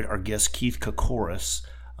you enjoyed our guest, Keith Koukouris,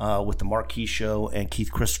 with the Marquee Show and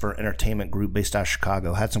Keith Christopher Entertainment Group based out of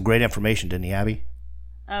Chicago. Had some great information, didn't he, Abby?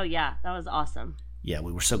 Oh, yeah. That was awesome. Yeah,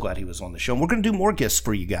 we were so glad he was on the show. And we're going to do more guests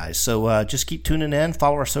for you guys. So just keep tuning in.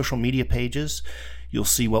 Follow our social media pages. You'll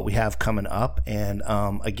see what we have coming up. And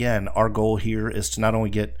again, our goal here is to not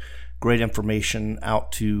only get great information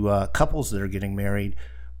out to couples that are getting married,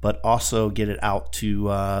 but also get it out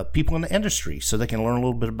to people in the industry so they can learn a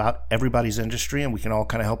little bit about everybody's industry, and we can all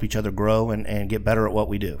kind of help each other grow and get better at what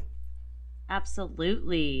we do.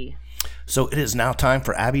 Absolutely. So it is now time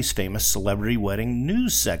for Abby's famous celebrity wedding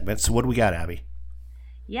news segment. So what do we got, Abby?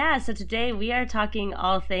 Yeah, so today we are talking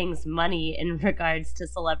all things money in regards to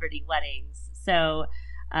celebrity weddings. So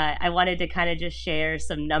I wanted to kind of just share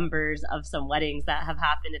some numbers of some weddings that have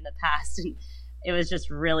happened in the past. And it was just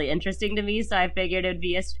really interesting to me. So I figured it would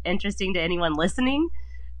be interesting to anyone listening.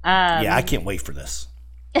 Yeah, I can't wait for this.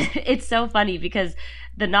 It's so funny because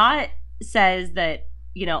the Knot says that,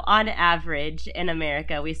 you know, on average in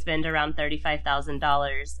America, we spend around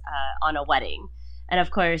 $35,000 on a wedding. And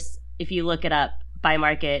of course, if you look it up by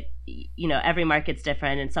market, you know, every market's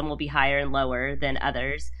different and some will be higher and lower than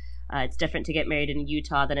others. It's different to get married in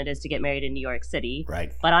Utah than it is to get married in New York City.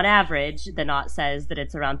 Right. But on average, the Knot says that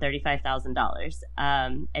it's around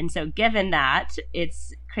 $35,000. And so given that,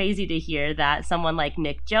 it's crazy to hear that someone like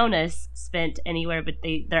Nick Jonas spent anywhere, but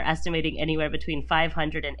they're estimating anywhere between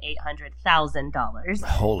 $500,000 and $800,000.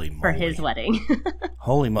 Holy moly. For his wedding.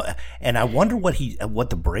 Holy moly. And I wonder what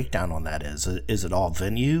the breakdown on that is. Is it all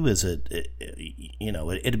venue? Is it you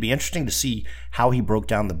know, it'd be interesting to see how he broke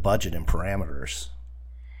down the budget and parameters.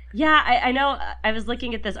 Yeah, I know. I was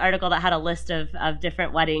looking at this article that had a list of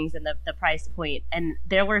different weddings and the price point, and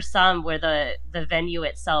there were some where the venue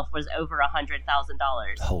itself was over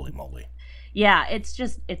 $100,000. Holy moly! Yeah, it's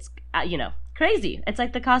you know, crazy. It's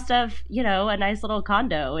like the cost of, you know, a nice little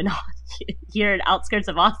condo and here in outskirts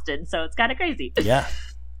of Austin. So it's kind of crazy. Yeah.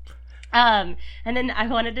 And then I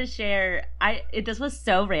wanted to share. This was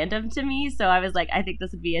so random to me, so I was like, I think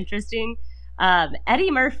this would be interesting.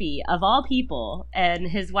 Eddie Murphy, of all people, and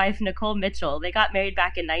his wife, Nicole Mitchell, they got married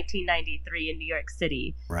back in 1993 in New York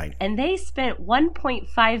City. Right. And they spent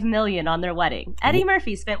 $1.5 million on their wedding. Eddie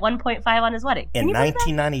Murphy spent $1.5 on his wedding. In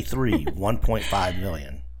 1993, $1.5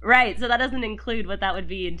 million. Right. So that doesn't include what that would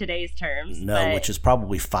be in today's terms. No, which is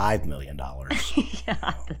probably $5 million.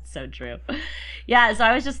 Yeah, that's so true. Yeah, so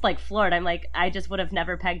I was just like floored. I'm like, I just would have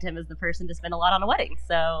never pegged him as the person to spend a lot on a wedding.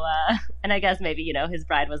 So, and I guess maybe, you know, his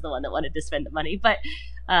bride was the one that wanted to spend the money. But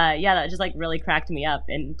yeah, that just like really cracked me up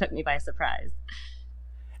and took me by surprise.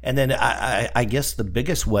 And then I guess the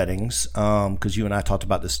biggest weddings, because you and I talked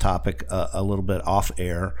about this topic a little bit off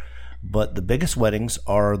air, but the biggest weddings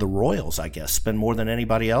are the royals, I guess, spend more than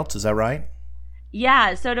anybody else. Is that right?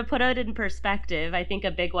 Yeah, so to put it in perspective, I think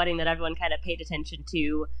a big wedding that everyone kind of paid attention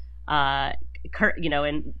to,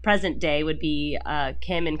 in present day would be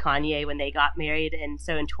Kim and Kanye when they got married. And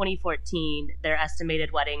so in 2014, their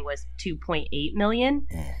estimated wedding was $2.8 million,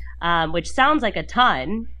 which sounds like a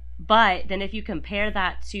ton. But then if you compare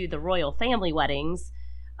that to the royal family weddings,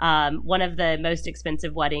 one of the most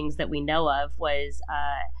expensive weddings that we know of was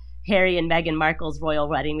Harry and Meghan Markle's royal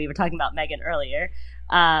wedding. We were talking about Meghan earlier.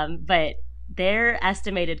 But their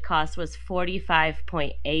estimated cost was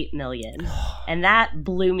 $45.8 million. And that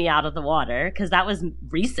blew me out of the water because that was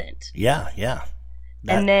recent. Yeah.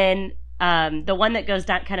 And then the one that goes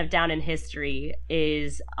down, kind of down in history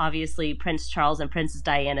is obviously Prince Charles and Princess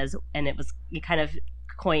Diana's, and it was kind of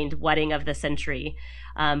coined wedding of the century.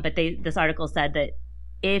 But this article said that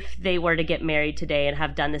if they were to get married today and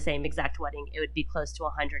have done the same exact wedding, it would be close to $110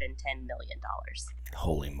 million.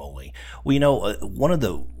 Holy moly. Well, one of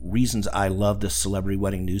the reasons I love this celebrity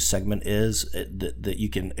wedding news segment is that you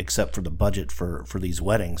can, except for the budget for these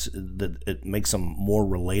weddings, that it makes them more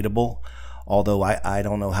relatable. Although I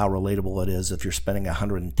don't know how relatable it is if you're spending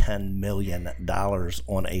 $110 million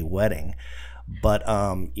on a wedding. But,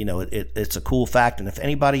 it's a cool fact. And if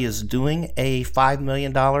anybody is doing a $5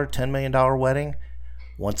 million, $10 million wedding,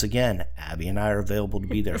 once again, Abby and I are available to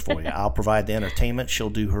be there for you. I'll provide the entertainment.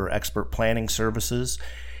 She'll do her expert planning services,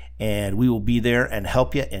 and we will be there and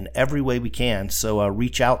help you in every way we can. So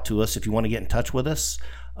reach out to us if you want to get in touch with us,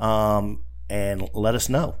 and let us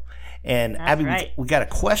know. And That's Abby, right. we got a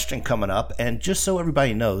question coming up, and just so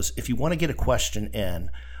everybody knows, if you want to get a question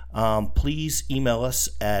in, please email us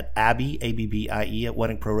at Abby, ABBIE, at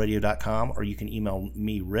weddingproradio.com, or you can email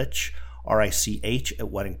me, Rich, RICH, at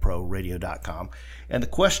weddingproradio.com. And the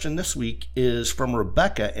question this week is from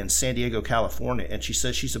Rebecca in San Diego, California, and she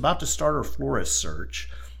says she's about to start her florist search.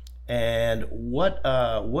 And what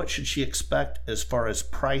should she expect as far as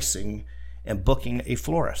pricing and booking a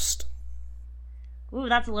florist? Ooh,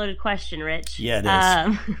 that's a loaded question, Rich. Yeah,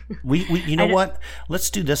 it is. You know what? Let's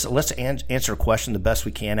do this. Let's answer a question the best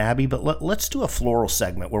we can, Abby. But let's do a floral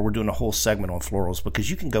segment where we're doing a whole segment on florals, because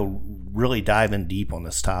you can go really dive in deep on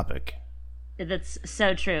this topic. That's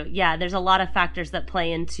so true. Yeah, there's a lot of factors that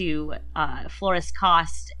play into florist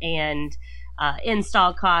cost and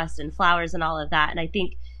install cost and flowers and all of that. And I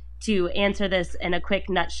think to answer this in a quick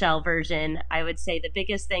nutshell version, I would say the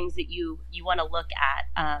biggest things that you want to look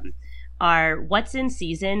at are what's in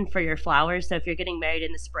season for your flowers. So if you're getting married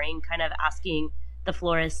in the spring, kind of asking the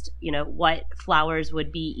florist, what flowers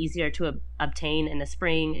would be easier to obtain in the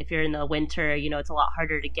spring. If you're in the winter, it's a lot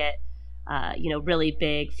harder to get really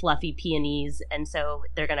big, fluffy peonies. And so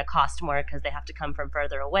they're going to cost more because they have to come from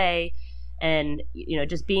further away. And,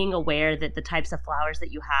 just being aware that the types of flowers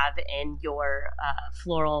that you have in your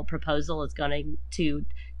floral proposal is going to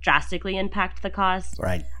drastically impact the cost.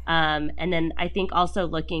 Right. And then I think also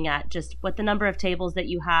looking at just what the number of tables that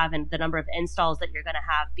you have and the number of installs that you're going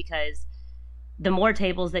to have, because the more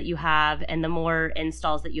tables that you have and the more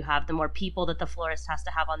installs that you have, the more people that the florist has to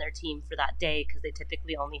have on their team for that day, because they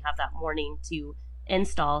typically only have that morning to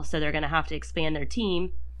install. So they're going to have to expand their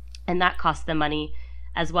team, and that costs them money,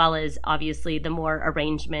 as well as obviously the more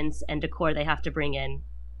arrangements and decor they have to bring in.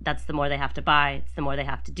 That's the more they have to buy. It's the more they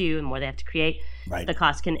have to do and more they have to create. Right. The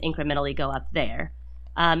cost can incrementally go up there.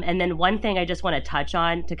 And then one thing I just want to touch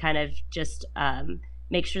on to kind of just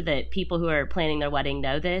make sure that people who are planning their wedding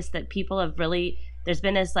know this, that people have really, there's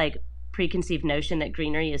been this like preconceived notion that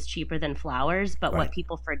greenery is cheaper than flowers. But what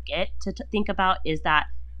people forget to think about is that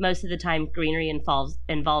most of the time greenery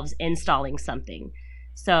involves installing something.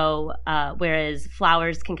 So whereas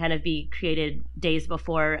flowers can kind of be created days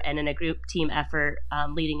before and in a group team effort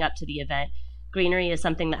leading up to the event, greenery is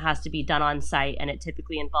something that has to be done on site, and it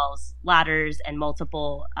typically involves ladders and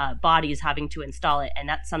multiple bodies having to install it. And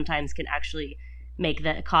that sometimes can actually make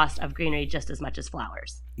the cost of greenery just as much as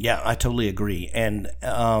flowers. Yeah, I totally agree. And,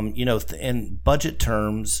 in budget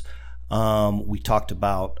terms, we talked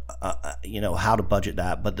about, how to budget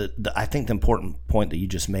that. But I think the important point that you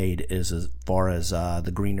just made is as far as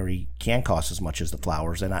the greenery can cost as much as the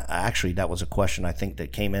flowers. And actually, that was a question I think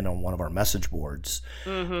that came in on one of our message boards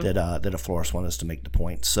that a florist wanted us to make the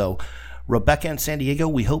point. So, Rebecca in San Diego,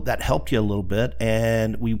 we hope that helped you a little bit.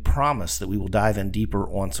 And we promise that we will dive in deeper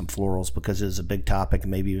on some florals because it is a big topic,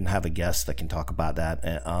 and maybe even have a guest that can talk about that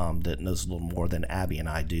that knows a little more than Abby and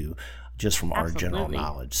I do, just from our general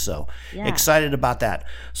knowledge. So excited about that.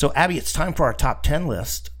 So Abby, it's time for our top 10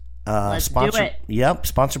 list. Let's do it. Yep,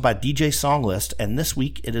 sponsored by DJ Song List. And this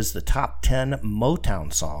week it is the top 10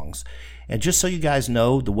 Motown songs. And just so you guys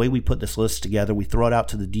know, the way we put this list together, we throw it out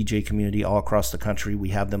to the DJ community all across the country. We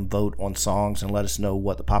have them vote on songs and let us know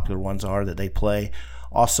what the popular ones are that they play.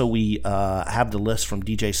 Also, we have the list from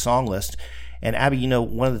DJ Song List. And Abby, you know,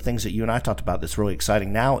 one of the things that you and I talked about that's really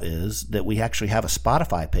exciting now is that we actually have a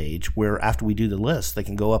Spotify page where after we do the list, they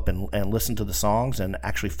can go up and listen to the songs and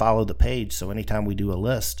actually follow the page. So anytime we do a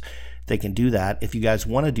list, they can do that. If you guys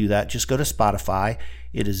want to do that, just go to Spotify.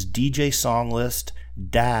 It is DJ Song List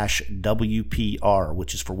 -WPR,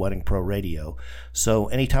 which is for Wedding Pro Radio. So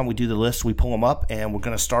anytime we do the list, we pull them up, and we're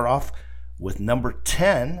going to start off with number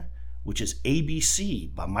 10, which is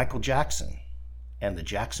ABC by Michael Jackson and the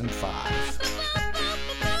Jackson 5.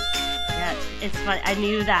 Yeah, it's funny. I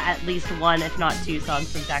knew that at least one, if not two,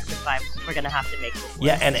 songs from Jackson 5 were going to have to make this list.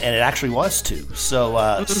 Yeah, and it actually was two.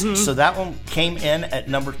 So so that one came in at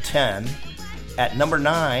number 10. At number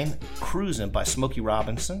 9, Cruisin' by Smokey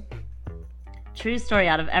Robinson. True story,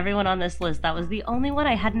 out of everyone on this list, that was the only one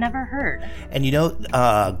I had never heard. And you know,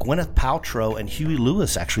 Gwyneth Paltrow and Huey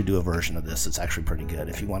Lewis actually do a version of this. It's actually pretty good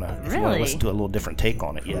if you want to listen to a little different take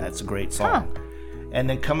on it. Yeah, it's a great song. Huh. And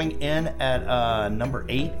then coming in at number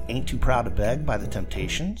 8, Ain't Too Proud to Beg by The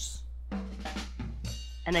Temptations.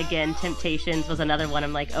 And again, Temptations was another one.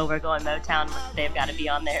 I'm like, oh, we're going Motown. They've got to be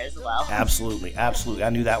on there as well. Absolutely, absolutely. I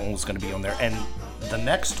knew that one was going to be on there. And the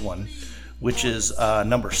next one, which is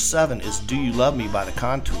number 7, is Do You Love Me by The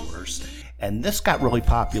Contours. And this got really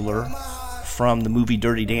popular from the movie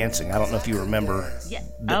Dirty Dancing. I don't know if you remember. Yeah.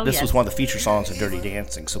 This was one of the feature songs of Dirty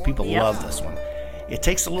Dancing, so people love this one. It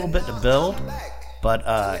takes a little bit to build, but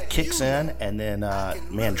kicks in and then,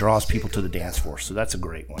 draws people to the dance floor. So that's a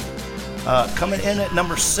great one. Coming in at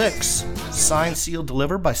number 6, Signed, Sealed,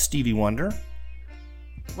 Delivered by Stevie Wonder.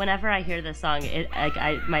 Whenever I hear this song,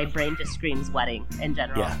 my brain just screams wedding in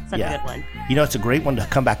general. Yeah, Such a good one. You know, it's a great one to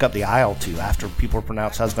come back up the aisle to. After people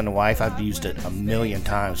pronounce husband and wife, I've used it a million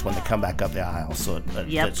times when they come back up the aisle. So it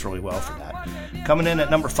fits really well for that. Coming in at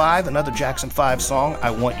number 5, another Jackson 5 song,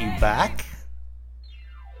 I Want You Back.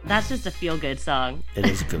 That's just a feel-good song. It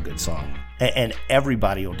is a feel-good song. And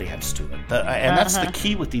everybody will dance to it. And that's the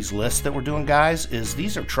key with these lists that we're doing, guys, is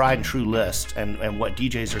these are tried and true lists and what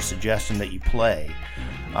DJs are suggesting that you play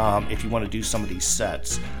if you want to do some of these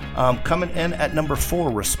sets. Coming in at number 4,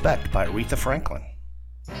 Respect by Aretha Franklin.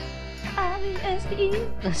 R-E-S-P-E.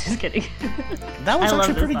 Just kidding. That was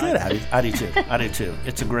actually pretty good. I do too.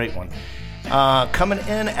 It's a great one. Coming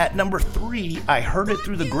in at number 3, I Heard It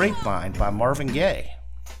Through the Grapevine by Marvin Gaye.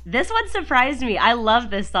 This one surprised me. I love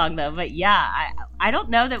this song though, but yeah, I don't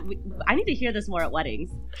know that I need to hear this more at weddings.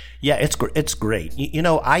 Yeah, it's great. You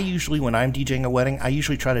know, I usually, when I'm DJing a wedding, I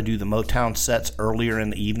usually try to do the Motown sets earlier in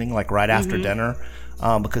the evening, like right after dinner,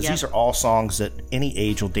 because these are all songs that any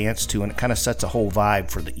age will dance to, and it kind of sets a whole vibe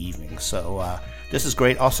for the evening. So this is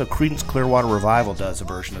great. Also, Creedence Clearwater Revival does a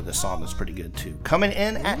version of this song that's pretty good too. Coming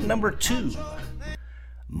in at number 2,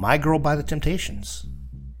 My Girl by The Temptations.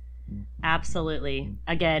 Absolutely.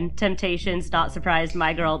 Again, Temptations, not surprised.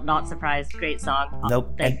 My Girl, not surprised. Great song.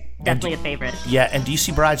 Nope. Definitely a favorite. Yeah, and do you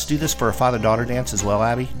see brides do this for a father-daughter dance as well,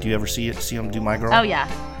 Abby? Do you ever see them do My Girl? Oh, yeah.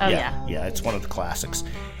 Yeah, it's one of the classics.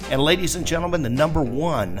 And ladies and gentlemen, the number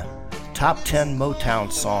 1 top 10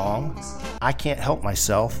 Motown song, I Can't Help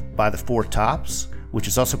Myself by the Four Tops, which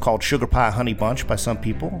is also called Sugar Pie Honey Bunch by some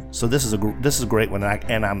people. So this is a great one,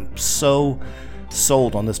 and I'm so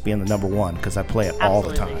sold on this being the number 1 because I play it all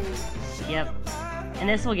the time. Yep. And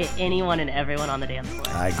this will get anyone and everyone on the dance floor.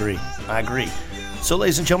 I agree. So,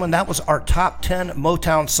 ladies and gentlemen, that was our top 10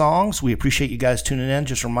 Motown songs. We appreciate you guys tuning in.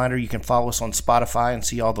 Just a reminder, you can follow us on Spotify and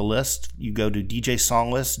see all the lists. You go to DJ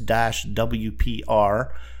Songlist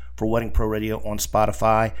 -WPR for Wedding Pro Radio on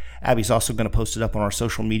Spotify. Abby's also going to post it up on our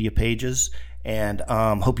social media pages. And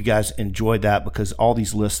hope you guys enjoyed that, because all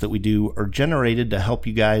these lists that we do are generated to help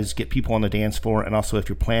you guys get people on the dance floor, and also if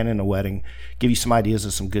you're planning a wedding, give you some ideas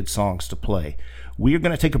of some good songs to play. We are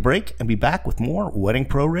going to take a break and be back with more Wedding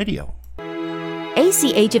Pro Radio.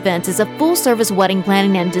 ACH Events is a full-service wedding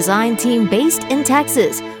planning and design team based in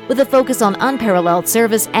Texas with a focus on unparalleled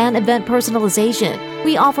service and event personalization.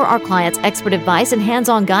 We offer our clients expert advice and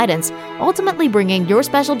hands-on guidance, ultimately bringing your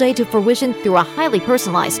special day to fruition through a highly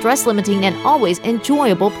personalized, stress-limiting, and always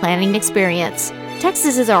enjoyable planning experience.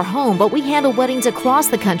 Texas is our home, but we handle weddings across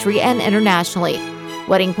the country and internationally.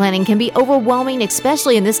 Wedding planning can be overwhelming,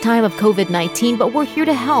 especially in this time of COVID-19, but we're here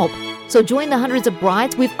to help. So join the hundreds of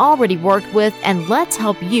brides we've already worked with, and let's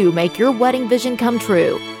help you make your wedding vision come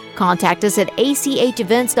true. Contact us at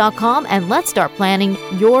achevents.com and let's start planning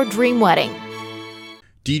your dream wedding.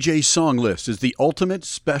 DJ Song List is the ultimate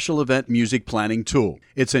special event music planning tool.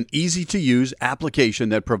 It's an easy-to-use application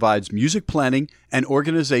that provides music planning and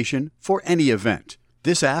organization for any event.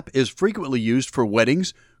 This app is frequently used for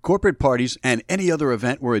weddings, corporate parties, and any other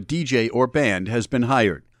event where a DJ or band has been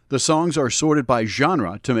hired. The songs are sorted by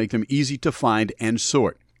genre to make them easy to find and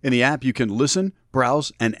sort. In the app, you can listen,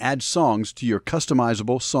 browse, and add songs to your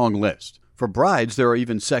customizable song list. For brides, there are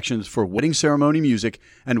even sections for wedding ceremony music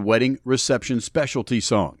and wedding reception specialty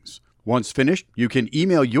songs. Once finished, you can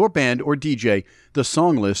email your band or DJ the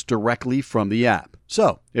song list directly from the app.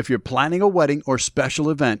 So, if you're planning a wedding or special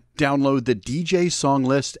event, download the DJ Song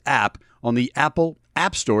List app on the Apple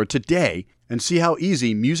App Store today and see how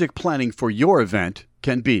easy music planning for your event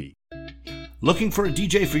can be. Looking for a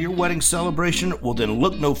DJ for your wedding celebration? Well, then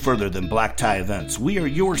look no further than Black Tie Events. We are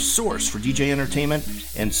your source for DJ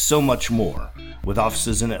entertainment and so much more. With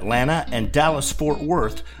offices in Atlanta and Dallas-Fort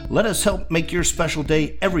Worth, let us help make your special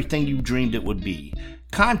day everything you dreamed it would be.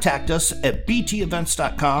 Contact us at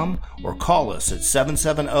btevents.com or call us at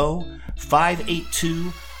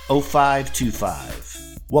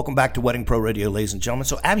 770-582-0525. Welcome back to Wedding Pro Radio, ladies and gentlemen.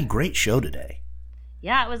 So, Abby, great show today.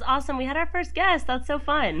 Yeah, it was awesome. We had our first guest. That's so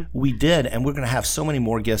fun. We did, and we're going to have so many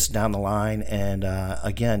more guests down the line. And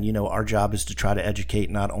again, you know, our job is to try to educate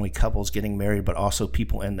not only couples getting married, but also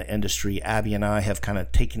people in the industry. Abby and I have kind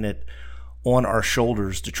of taken it on our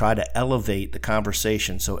shoulders to try to elevate the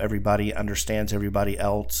conversation so everybody understands everybody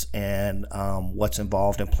else and what's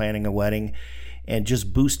involved in planning a wedding, and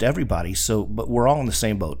just boost everybody. So, but we're all in the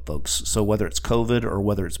same boat, folks. So whether it's COVID or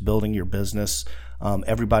whether it's building your business,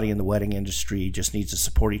 everybody in the wedding industry just needs to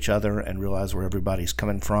support each other and realize where everybody's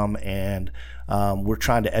coming from. And we're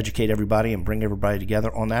trying to educate everybody and bring everybody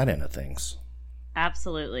together on that end of things.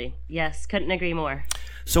 Absolutely. Yes, couldn't agree more.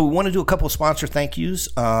 So we want to do a couple of sponsor thank yous.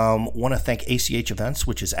 Want to thank ACH Events,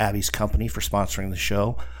 which is Abby's company, for sponsoring the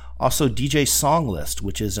show. Also, DJ Song List,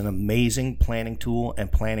 which is an amazing planning tool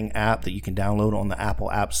and planning app that you can download on the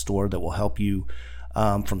Apple App Store that will help you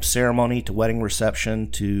from ceremony to wedding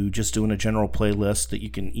reception to just doing a general playlist that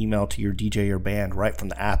you can email to your DJ or band right from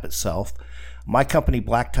the app itself. My company,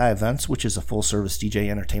 Black Tie Events, which is a full-service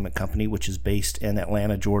DJ entertainment company, which is based in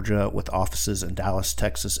Atlanta, Georgia, with offices in Dallas,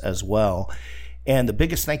 Texas as well. And the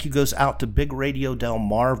biggest thank you goes out to Big Radio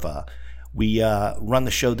Delmarva. We run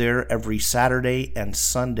the show there every Saturday and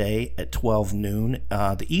Sunday at 12 noon.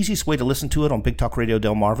 The easiest way to listen to it on Big Talk Radio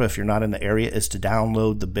Delmarva, if you're not in the area, is to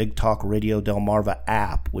download the Big Talk Radio Delmarva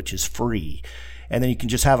app, which is free. And then you can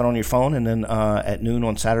just have it on your phone, and then at noon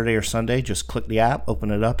on Saturday or Sunday, just click the app, open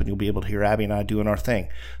it up, and you'll be able to hear Abby and I doing our thing.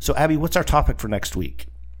 So, Abby, what's our topic for next week?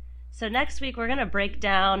 So next week, we're going to break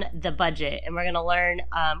down the budget, and we're going to learn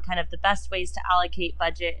kind of the best ways to allocate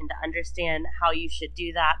budget and to understand how you should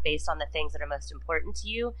do that based on the things that are most important to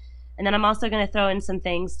you. And then I'm also going to throw in some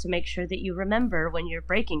things to make sure that you remember when you're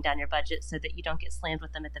breaking down your budget so that you don't get slammed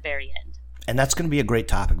with them at the very end. And that's going to be a great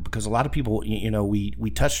topic because a lot of people, you know, we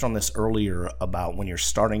touched on this earlier about when you're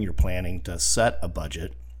starting your planning to set a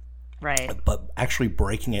budget. Right. But actually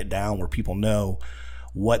breaking it down where people know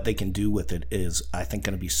what they can do with it is, I think,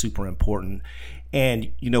 going to be super important.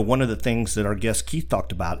 And, you know, one of the things that our guest Keith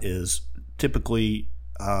talked about is typically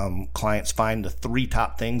clients find the 3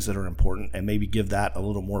 top things that are important and maybe give that a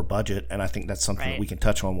little more budget. And I think that's something that we can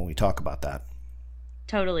touch on when we talk about that.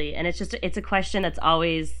 Totally. And it's a question that's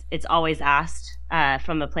always asked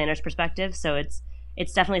from a planner's perspective. So it's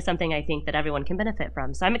definitely something I think that everyone can benefit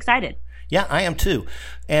from. So I'm excited. Yeah, I am too.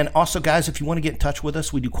 And also, guys, if you want to get in touch with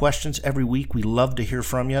us, we do questions every week. We love to hear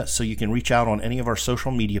from you. So you can reach out on any of our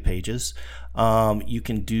social media pages. You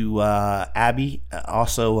can do Abby.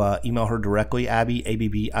 Also, email her directly, Abby,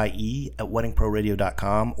 ABBIE, at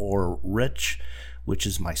weddingproradio.com, or Rich, which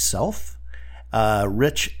is myself,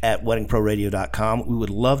 Rich at weddingproradio.com. We would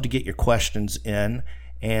love to get your questions in.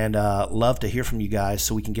 And love to hear from you guys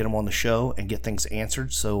so we can get them on the show and get things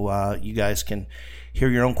answered so you guys can hear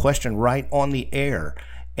your own question right on the air.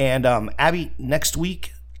 And Abby, next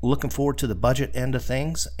week, looking forward to the budget end of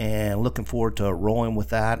things and looking forward to rolling with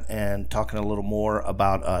that and talking a little more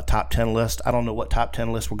about a top 10 list. I don't know what top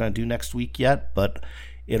 10 list we're going to do next week yet, but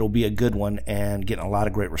it'll be a good one and getting a lot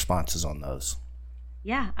of great responses on those.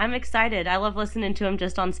 Yeah, I'm excited. I love listening to them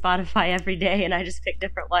just on Spotify every day, and I just pick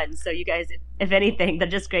different ones. So you guys, if anything, they're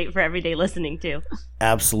just great for everyday listening too.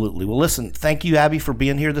 Absolutely. Well, listen, thank you, Abby, for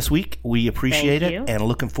being here this week. We appreciate it, and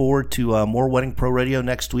looking forward to more Wedding Pro Radio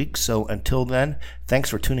next week. So until then, thanks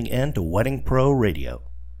for tuning in to Wedding Pro Radio.